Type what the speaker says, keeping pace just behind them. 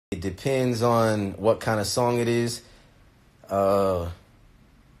It depends on what kind of song it is. So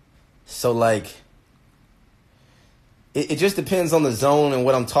like, it just depends on the zone and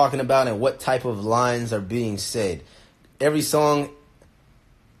what I'm talking about and what type of lines are being said. Every song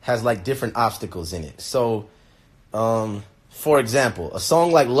has like different obstacles in it. So, for example, a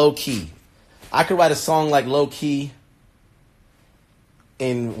song like Low Key. I could write a song like Low Key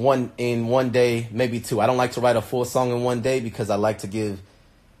in one day, maybe two. I don't like to write a full song in one day because I like to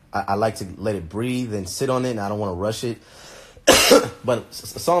let it breathe and sit on it, and I don't want to rush it. But a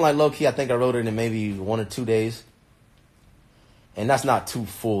song like Low Key, I think I wrote it in maybe 1 or 2 days. And that's not 2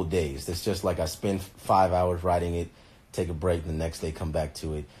 full days. It's just like I spend 5 hours writing it, take a break, and the next day come back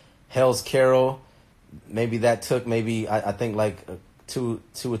to it. Hell's Carol, maybe that took I think like 2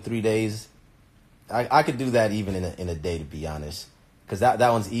 or 3 days. I could do that even in a day, to be honest. Because that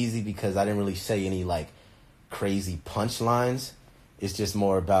one's easy because I didn't really say any like crazy punchlines. It's just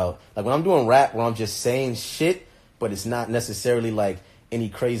more about, like when I'm doing rap where I'm just saying shit, but it's not necessarily like any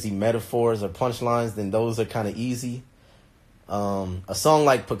crazy metaphors or punchlines, then those are kind of easy. A song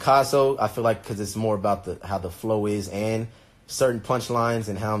like Picasso, I feel like, because it's more about how the flow is and certain punchlines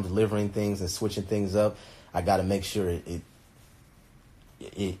and how I'm delivering things and switching things up. I got to make sure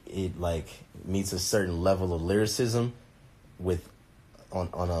it like meets a certain level of lyricism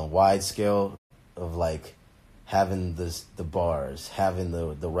on a wide scale of like having the bars, having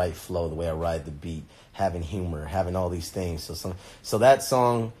the right flow, the way I ride the beat, having humor, having all these things. So that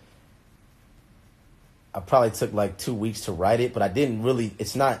song, I probably took like 2 weeks to write it, but I didn't really,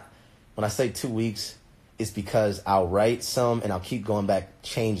 it's not, when I say 2 weeks, it's because I'll write some and I'll keep going back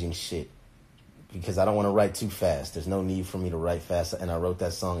changing shit because I don't want to write too fast. There's no need for me to write fast. And I wrote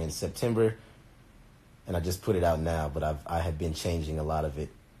that song in September and I just put it out now, but I had been changing a lot of it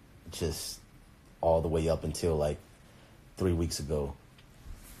just all the way up until like 3 weeks ago.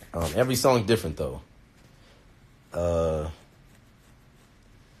 Every song's different though.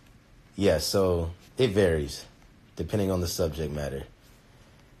 Yeah, so it varies depending on the subject matter.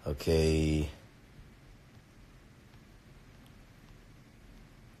 Okay.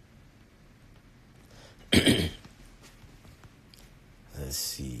 Let's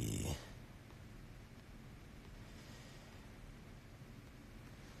see.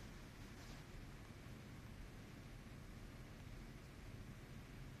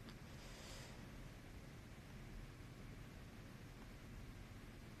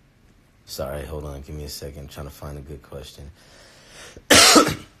 Sorry, hold on. Give me a second. I'm trying to find a good question.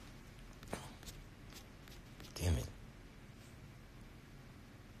 Damn it.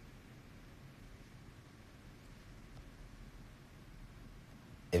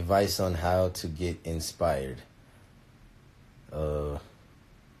 Advice on how to get inspired.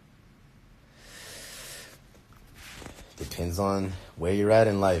 Depends on where you're at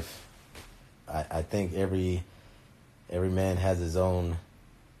in life. I think every man has his own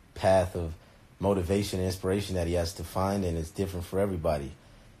path of motivation and inspiration that he has to find, and it's different for everybody.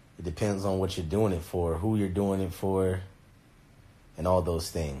 It depends on what you're doing it for, who you're doing it for, and all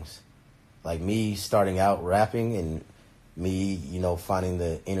those things. Like me starting out rapping and me, finding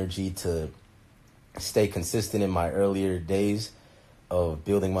the energy to stay consistent in my earlier days of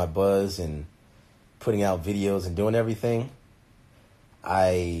building my buzz and putting out videos and doing everything.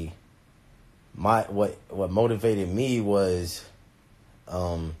 What motivated me was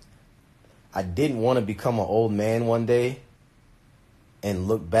I didn't want to become an old man one day and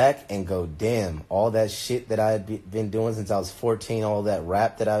look back and go, damn, all that shit that I had been doing since I was 14, all that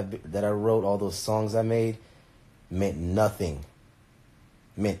rap that I wrote, all those songs I made, meant nothing.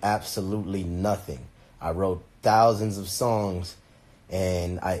 Meant absolutely nothing. I wrote thousands of songs,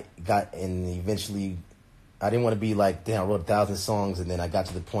 and eventually I didn't want to be like, damn, I wrote 1,000 songs, and then I got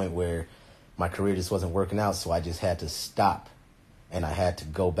to the point where my career just wasn't working out, so I just had to stop. And I had to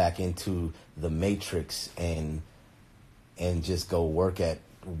go back into the matrix and just go work at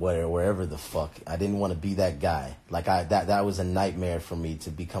wherever the fuck. I didn't want to be that guy. Like that was a nightmare for me, to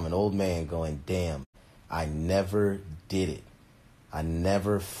become an old man going, damn, I never did it. I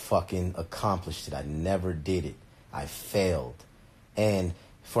never fucking accomplished it. I never did it. I failed. And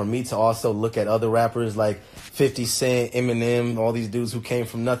for me to also look at other rappers like 50 Cent, Eminem, all these dudes who came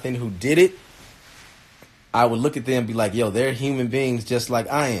from nothing, who did it, I would look at them and be like, yo, they're human beings just like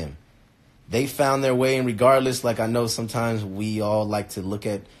I am. They found their way, and regardless, like I know sometimes we all like to look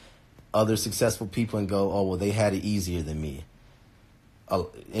at other successful people and go, oh, well, they had it easier than me.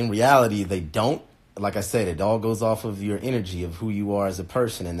 In reality, they don't. Like I said, it all goes off of your energy of who you are as a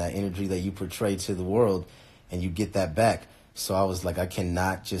person and that energy that you portray to the world, and you get that back. So I was like, I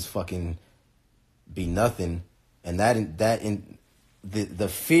cannot just fucking be nothing. And the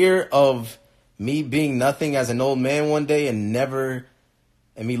fear of me being nothing as an old man one day and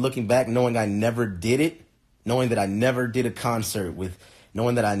me looking back knowing I never did it, knowing that I never did a concert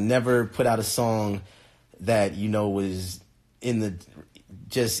knowing that I never put out a song that, was in the,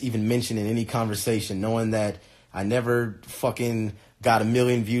 just even mentioned in any conversation, knowing that I never fucking got 1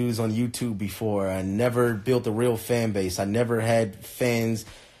 million views on YouTube before, I never built a real fan base, I never had fans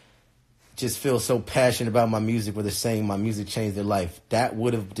just feel so passionate about my music where they're saying my music changed their life. That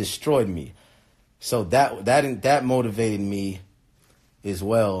would have destroyed me. So that motivated me as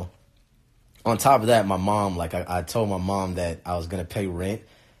well. On top of that, my mom, like I told my mom that I was going to pay rent.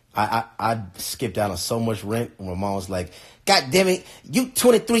 I skipped out on so much rent. And my mom was like, God damn it, you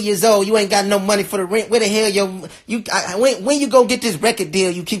 23 years old, you ain't got no money for the rent. Where the hell when you go get this record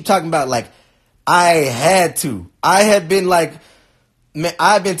deal you keep talking about? Like, I had to. I had been like, man,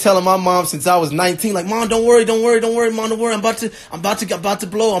 I've been telling my mom since I was 19, like, Mom, don't worry, Mom, don't worry. I'm about to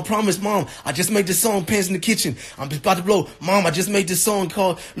blow. I promise, Mom. I just made this song, Pants in the Kitchen. I'm about to blow. Mom, I just made this song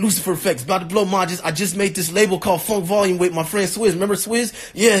called Lucifer Effects. About to blow. Mom, I just made this label called Funk Volume with my friend Swizz. Remember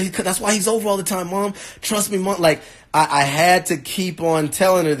Swizz? Yeah, that's why he's over all the time, Mom. Trust me, Mom. Like, I had to keep on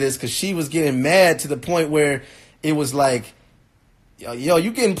telling her this because she was getting mad to the point where it was like, yo,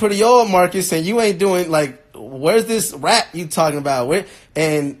 you getting pretty old, Marcus, and you ain't doing, like, where's this rap you talking about? Where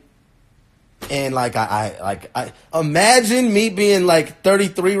and like I imagine me being like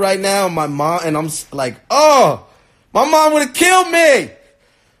 33 right now, my mom, and I'm like, oh, my mom would have killed me.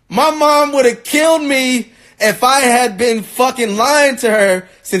 My mom would have killed me if I had been fucking lying to her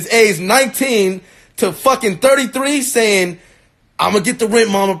since age 19 to fucking 33 saying, I'm gonna get the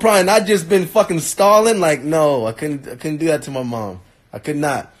rent, Mama, probably. And I just been fucking stalling. Like, no, I couldn't do that to my mom. I could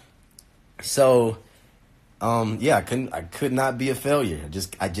not. So, yeah, I could not be a failure.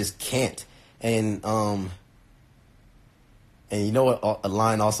 I just can't. And you know what? A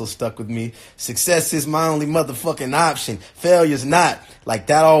line also stuck with me. Success is my only motherfucking option. Failure's not. Like,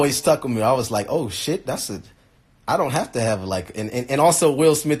 that always stuck with me. I was like, oh shit, I don't have to have like, and also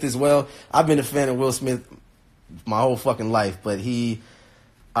Will Smith as well. I've been a fan of Will Smith my whole fucking life, but I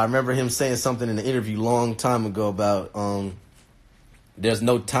remember him saying something in an interview long time ago about, there's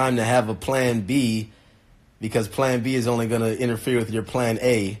no time to have a plan B because plan B is only going to interfere with your plan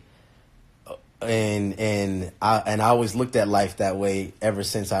A. And I always looked at life that way ever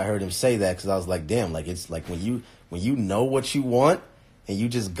since I heard him say that, because I was like, damn, like, it's like when you know what you want and you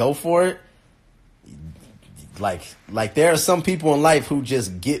just go for it. Like there are some people in life who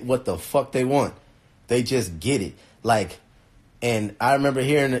just get what the fuck they want. They just get it. Like, and I remember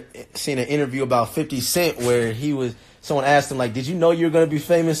seeing an interview about 50 Cent where someone asked him, like, did you know you were going to be a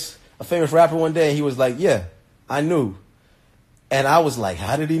famous rapper one day? And he was like, yeah, I knew. And I was like,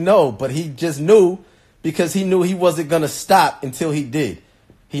 how did he know? But he just knew because he knew he wasn't going to stop until he did.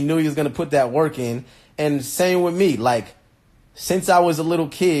 He knew he was going to put that work in. And same with me. Like, since I was a little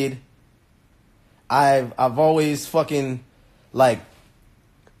kid, I've always fucking, like,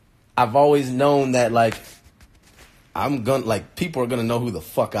 I've always known that, like, people are going to know who the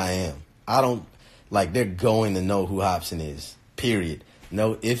fuck I am. They're going to know who Hopsin is, period.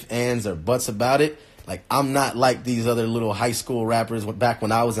 No ifs, ands, or buts about it. Like, I'm not like these other little high school rappers back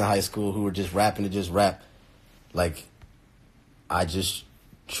when I was in high school who were just rapping to just rap. Like, I just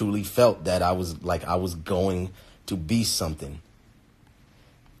truly felt that I was going to be something.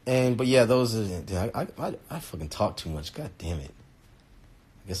 But yeah, I fucking talk too much. God damn it.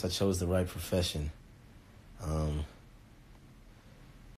 I guess I chose the right profession.